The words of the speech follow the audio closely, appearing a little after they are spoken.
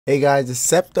Hey guys, it's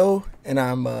Septo, and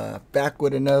I'm back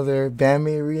with another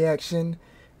BAND-MAID reaction.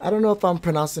 I don't know if I'm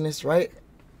pronouncing this right.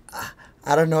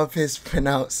 I don't know if it's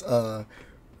pronounced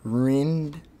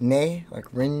Rinne, like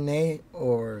Rinne,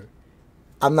 or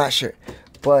I'm not sure.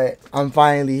 But I'm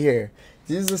finally here.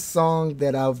 This is a song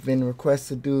that I've been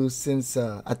requested to do since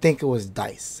I think it was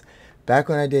Dice. Back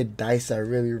when I did Dice, I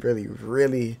really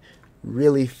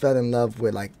fell in love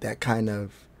with like that kind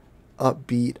of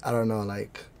upbeat. I don't know,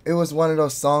 like it was one of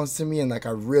those songs to me, and like I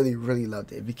really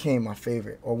loved it. It became my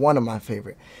favorite, or one of my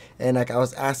favorite, and like I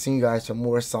was asking you guys for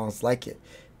more songs like it,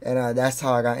 and that's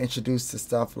how I got introduced to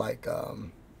stuff like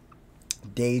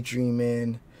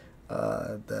Daydreaming,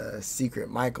 the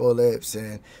Secret Michael Lips,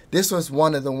 and this was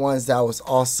one of the ones that was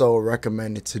also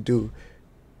recommended to do,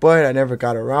 but I never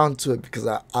got around to it because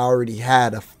I already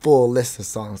had a full list of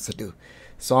songs to do.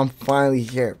 So I'm finally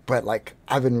here, but like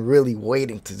I've been really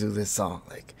waiting to do this song,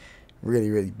 like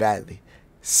really badly.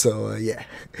 So yeah,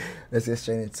 let's get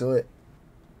straight into it.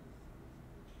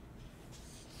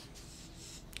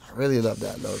 I really love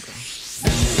that logo.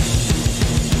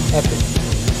 Epic.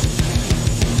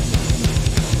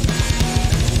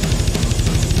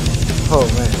 Oh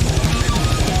man.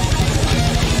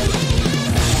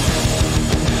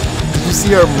 Did you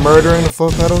see her murdering the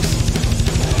foot pedals?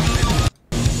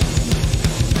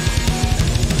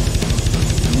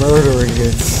 Murdering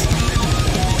it.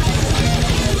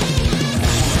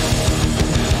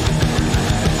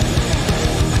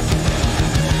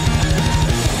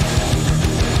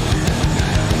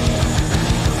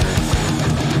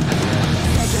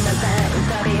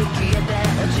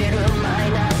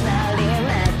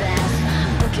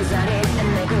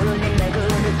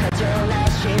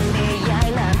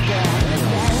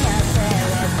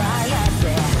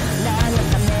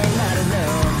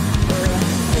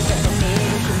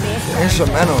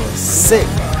 Instrumental is sick.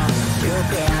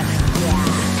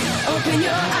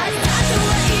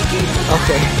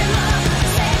 Okay.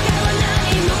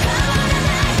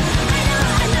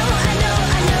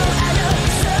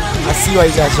 I see why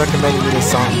you guys recommended me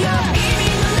this song.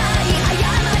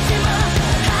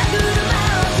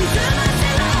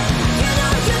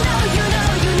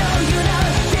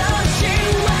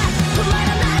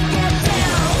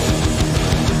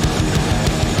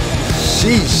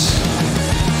 Sheesh.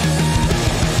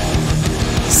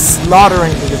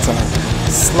 Slaughtering the guitar.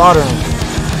 Slaughtering.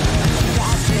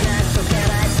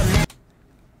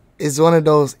 It's one of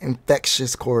those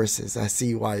infectious choruses. I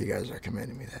see why you guys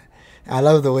recommended me that. I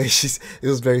love the way it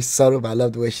was very subtle, but I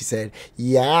love the way she said,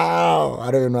 yow.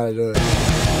 I don't even know how to do it.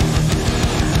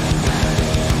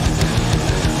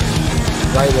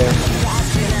 Right there.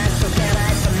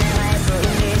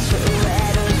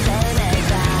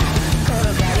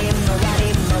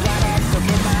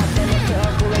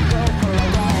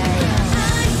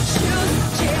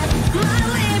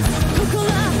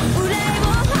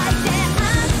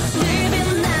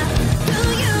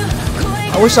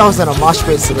 I wish I was in a mosh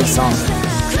pit to this song.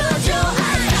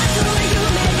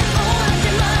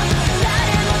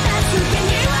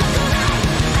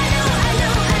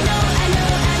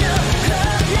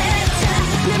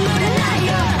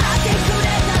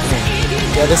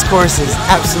 Yeah, this chorus is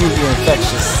absolutely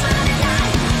infectious.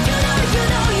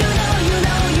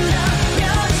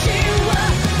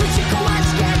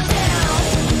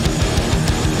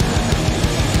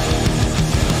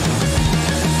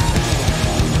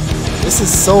 This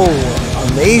is so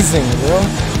amazing, bro.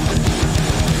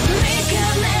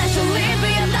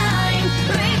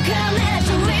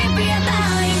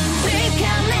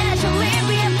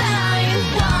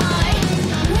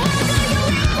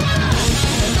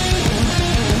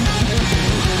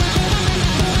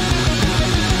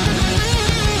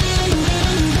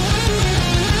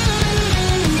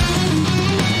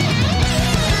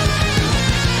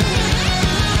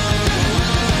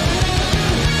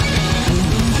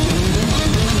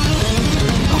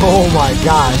 Oh my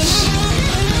gosh,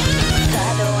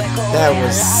 that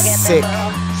was sick.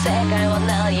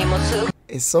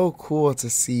 It's so cool to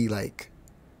see like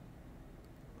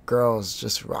girls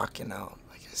just rocking out.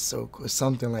 Like it's so cool. It's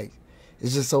something like,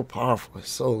 it's just so powerful.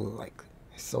 It's so like,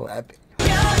 it's so epic.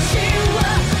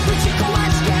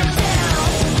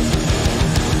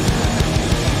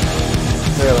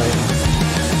 They're like,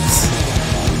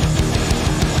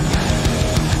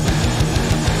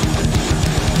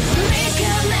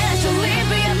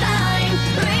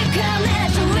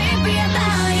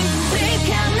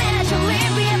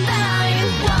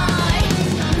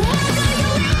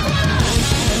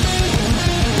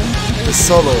 the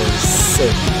solo is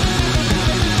sick.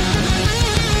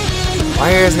 My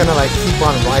hair is gonna like keep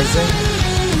on rising.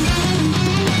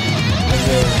 And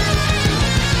then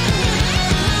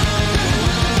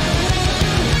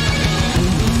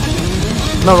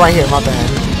No, right here, my bad.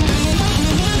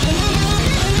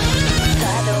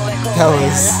 That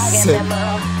was sick.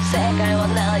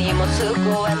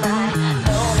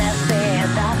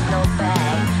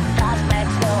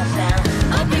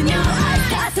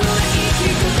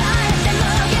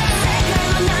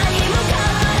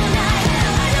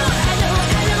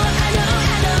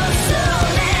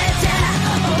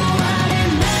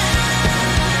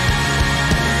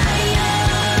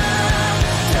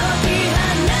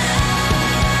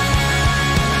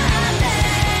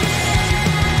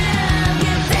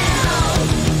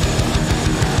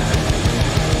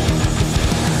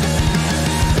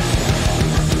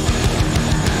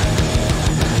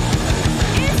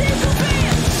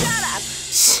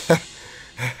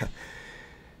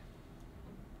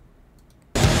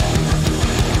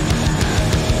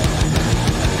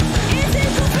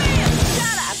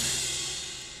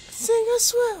 Sing or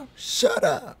swim, shut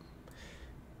up.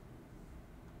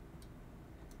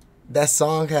 That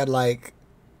song had like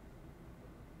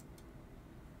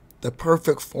the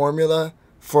perfect formula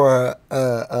for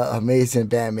a amazing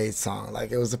BAND-MAID song.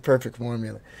 Like, it was a perfect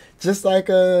formula. Just like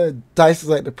Dice was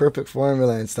like the perfect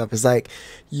formula and stuff. It's like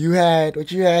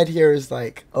what you had here is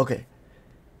like, okay,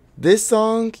 this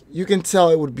song, you can tell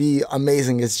it would be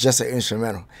amazing. It's just an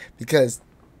instrumental, because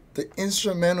the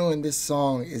instrumental in this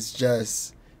song is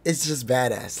just, it's just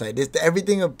badass. Like, this,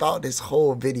 everything about this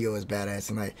whole video is badass.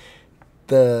 And like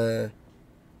the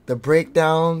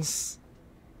breakdowns,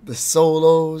 the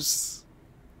solos,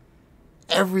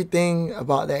 everything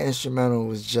about that instrumental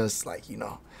was just like, you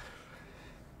know,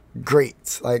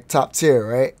 great, like top tier,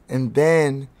 right? And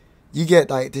then you get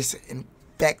like this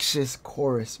infectious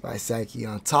chorus by Psyche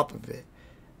on top of it,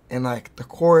 and like the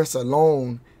chorus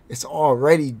alone is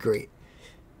already great,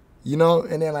 you know.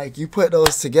 And then like you put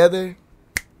those together,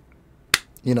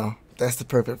 you know, that's the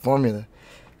perfect formula.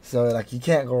 So like you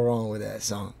can't go wrong with that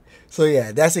song. So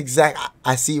yeah, that's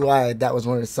I see why that was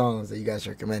one of the songs that you guys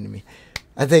recommended me.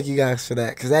 I thank you guys for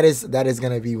that, because that is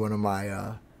gonna be one of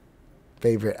my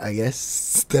favorite, I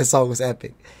guess. That song was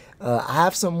epic. I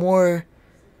have some more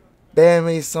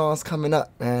BAND-MAID songs coming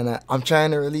up, man. I'm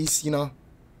trying to release, you know,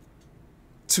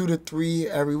 2 to 3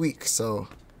 every week, so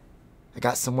I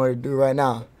got some more to do right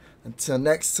now. Until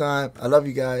next time, I love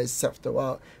you guys. Septomj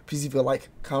out. Please leave a like,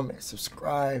 comment,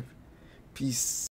 subscribe. Peace.